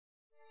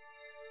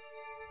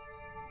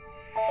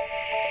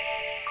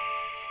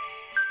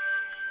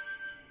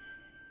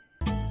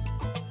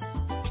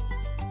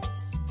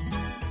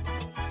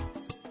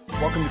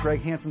Welcome to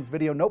Greg Hansen's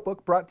Video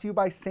Notebook, brought to you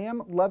by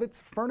Sam Levitt's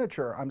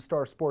Furniture. I'm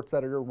Star Sports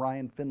Editor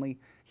Ryan Filey,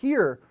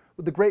 here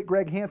with the great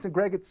Greg Hansen.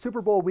 Greg, it's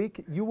Super Bowl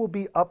week. You will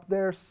be up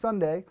there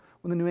Sunday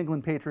when the New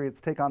England Patriots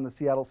take on the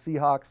Seattle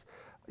Seahawks.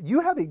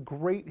 You have a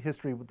great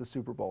history with the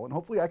Super Bowl, and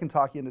hopefully I can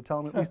talk you into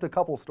telling at least a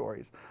couple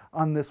stories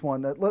on this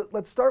one.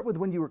 Let's start with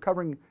when you were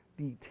covering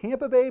the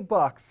Tampa Bay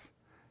Bucks.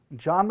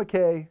 John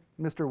McKay,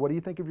 Mr. What do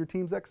you think of your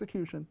team's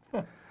execution?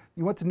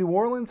 You went to New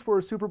Orleans for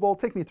a Super Bowl.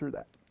 Take me through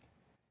that.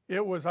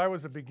 I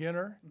was a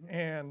beginner,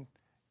 and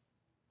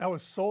that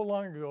was so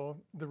long ago,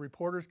 the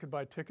reporters could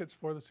buy tickets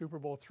for the Super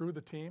Bowl through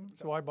the team,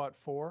 so I bought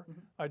 4.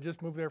 I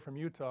just moved there from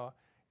Utah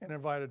and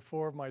invited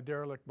 4 of my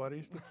derelict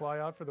buddies to fly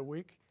out for the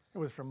week. It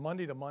was from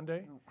Monday to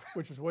Monday,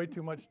 which is way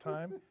too much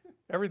time.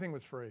 Everything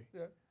was free.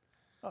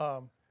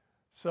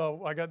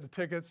 So I got the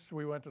tickets.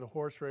 We went to the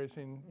horse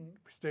racing.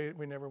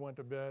 We never went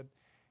to bed.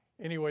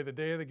 Anyway, the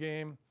day of the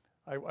game,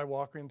 I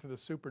walk into the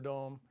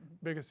Superdome,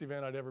 biggest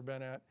event I'd ever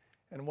been at.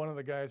 And one of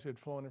the guys who had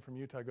flown in from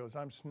Utah goes,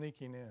 "I'm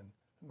sneaking in."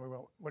 And we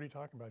went, "What are you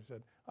talking about?" He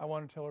said, "I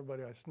want to tell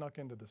everybody I snuck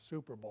into the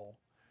Super Bowl."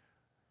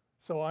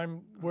 So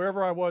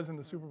wherever I was in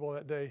the Super Bowl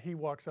that day, he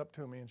walks up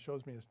to me and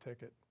shows me his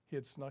ticket. He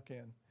had snuck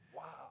in.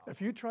 Wow.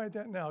 If you tried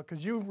that now,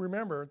 because you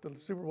remember the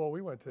Super Bowl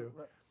we went to,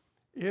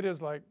 it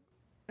is like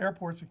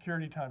airport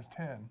security times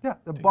 10. Yeah,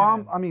 the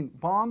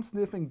bomb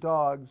sniffing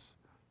dogs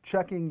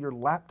checking your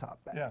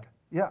laptop bag.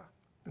 Yeah.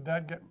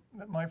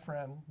 But my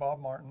friend, Bob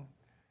Martin,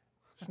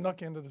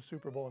 snuck into the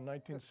Super Bowl in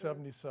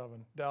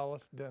 1977,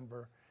 Dallas,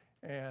 Denver,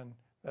 and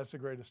that's the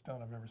greatest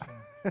stunt I've ever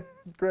seen.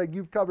 Greg,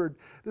 you've covered,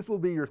 this will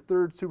be your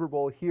 3rd Super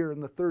Bowl here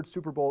and the 3rd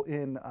Super Bowl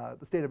in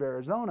the state of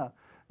Arizona.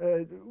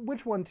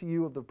 Which one to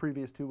you of the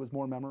previous 2 was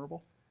more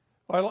memorable?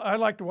 Well, I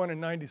liked the one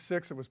in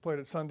 '96 that was played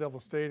at Sun Devil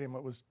Stadium.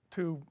 It was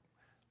 2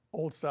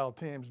 old-style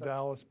teams,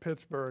 Dallas,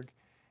 Pittsburgh,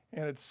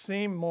 and it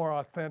seemed more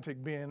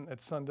authentic being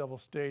at Sun Devil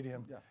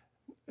Stadium. Yeah.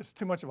 It's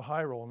too much of a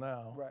high roll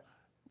now. Right.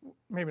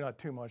 Maybe not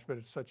too much, but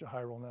it's such a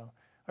high roll now.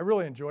 I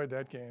really enjoyed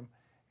that game,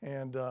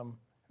 and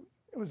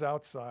it was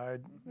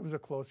outside. It was a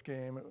close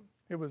game.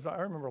 I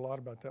remember a lot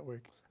about that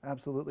week.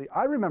 Absolutely.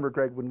 I remember,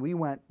 Greg, when we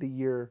went the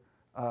year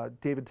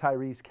David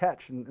Tyree's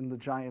catch and the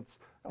Giants,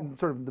 and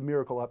sort of the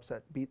miracle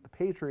upset, beat the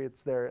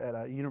Patriots there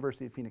at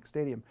University of Phoenix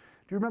Stadium.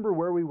 Do you remember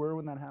where we were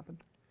when that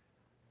happened?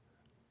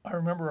 I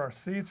remember our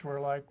seats were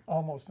like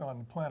almost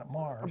on planet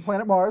Mars. On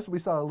planet Mars, we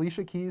saw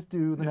Alicia Keys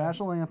do the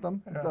national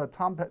anthem.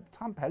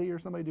 Tom Petty or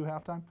somebody do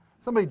halftime.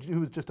 Somebody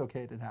who was just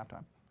okay did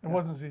halftime. It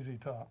wasn't ZZ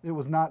Top. It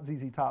was not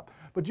ZZ Top.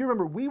 But do you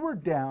remember, we were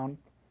down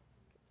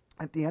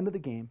at the end of the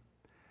game.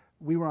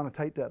 We were on a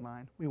tight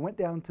deadline. We went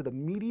down to the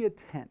media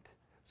tent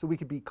so we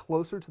could be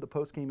closer to the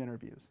post-game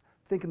interviews,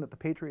 thinking that the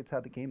Patriots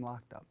had the game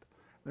locked up.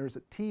 There was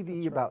a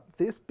TV about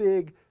this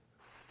big,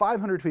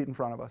 500 feet in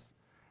front of us,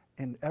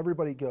 and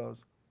everybody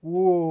goes,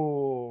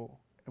 "Whoa,"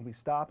 and we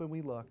stop and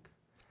we look.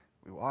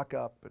 We walk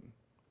up, and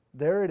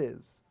there it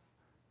is.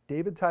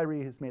 David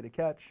Tyree has made a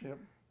catch.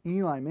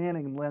 Eli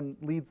Manning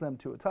leads them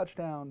to a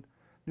touchdown.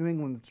 New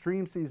England's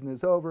dream season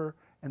is over,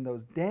 and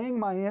those dang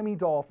Miami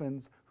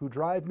Dolphins, who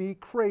drive me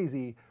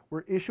crazy,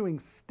 were issuing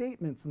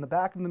statements in the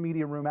back of the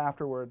media room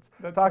afterwards,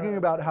 talking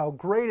about how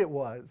great it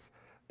was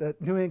that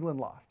New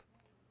England lost.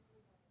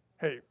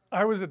 Hey,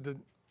 I was at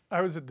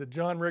the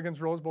John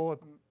Riggins Rose Bowl,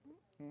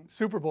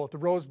 Super Bowl at the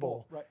Rose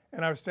Bowl,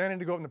 and I was standing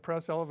to go up in the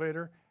press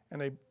elevator, and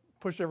they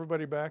pushed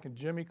everybody back, and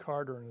Jimmy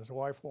Carter and his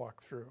wife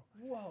walked through.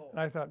 Whoa.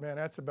 And I thought, man,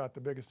 that's about the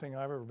biggest thing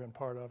I've ever been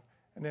part of.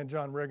 And then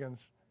John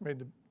Riggins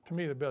made, to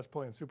me, the best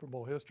play in Super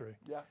Bowl history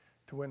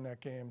to win that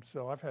game.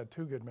 So I've had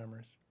 2 good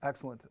memories.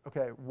 Excellent.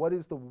 Okay, what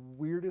is the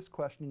weirdest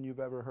question you've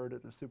ever heard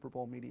at the Super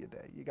Bowl Media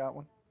Day? You got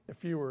one?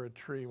 If you were a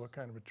tree, what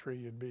kind of a tree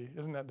you'd be?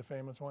 Isn't that the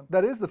famous one?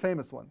 That is the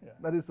famous one. Yeah.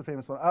 That is the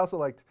famous one. I also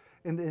liked,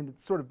 and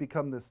it's sort of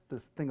become this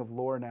thing of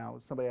lore now.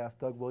 Somebody asked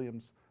Doug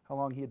Williams how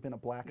long he had been a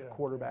black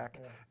quarterback.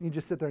 And you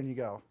just sit there and you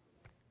go,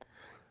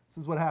 this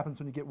is what happens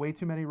when you get way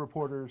too many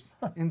reporters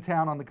in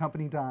town on the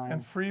company dime.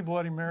 And free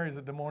Bloody Marys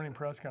at the morning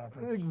press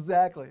conference.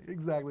 Exactly,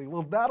 exactly.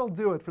 Well, that'll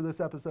do it for this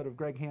episode of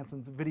Greg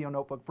Hansen's Video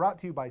Notebook, brought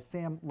to you by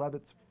Sam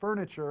Levitt's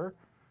Furniture.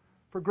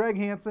 For Greg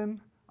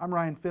Hansen, I'm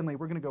Ryan Filey.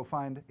 We're going to go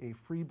find a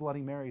free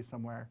Bloody Mary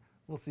somewhere.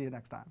 We'll see you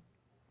next time.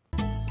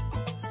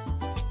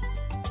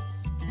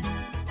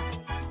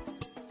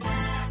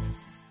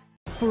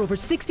 For over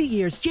 60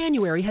 years,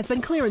 January has been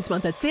clearance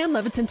month at Sam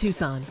Levitt's in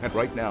Tucson. And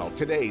right now,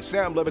 today,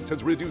 Sam Levitt's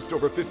has reduced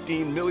over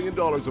 $15 million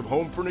of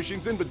home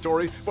furnishings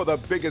inventory for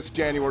the biggest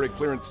January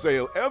clearance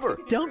sale ever.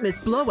 Don't miss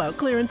blowout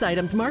clearance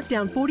items marked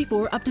down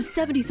 44 up to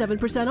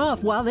 77%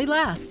 off while they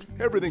last.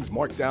 Everything's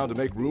marked down to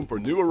make room for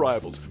new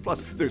arrivals.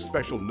 Plus, there's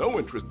special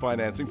no-interest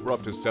financing for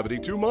up to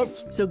 72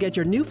 months. So get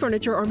your new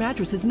furniture or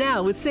mattresses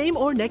now with same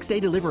or next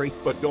day delivery.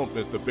 But don't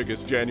miss the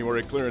biggest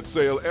January clearance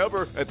sale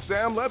ever at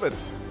Sam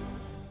Levitt's.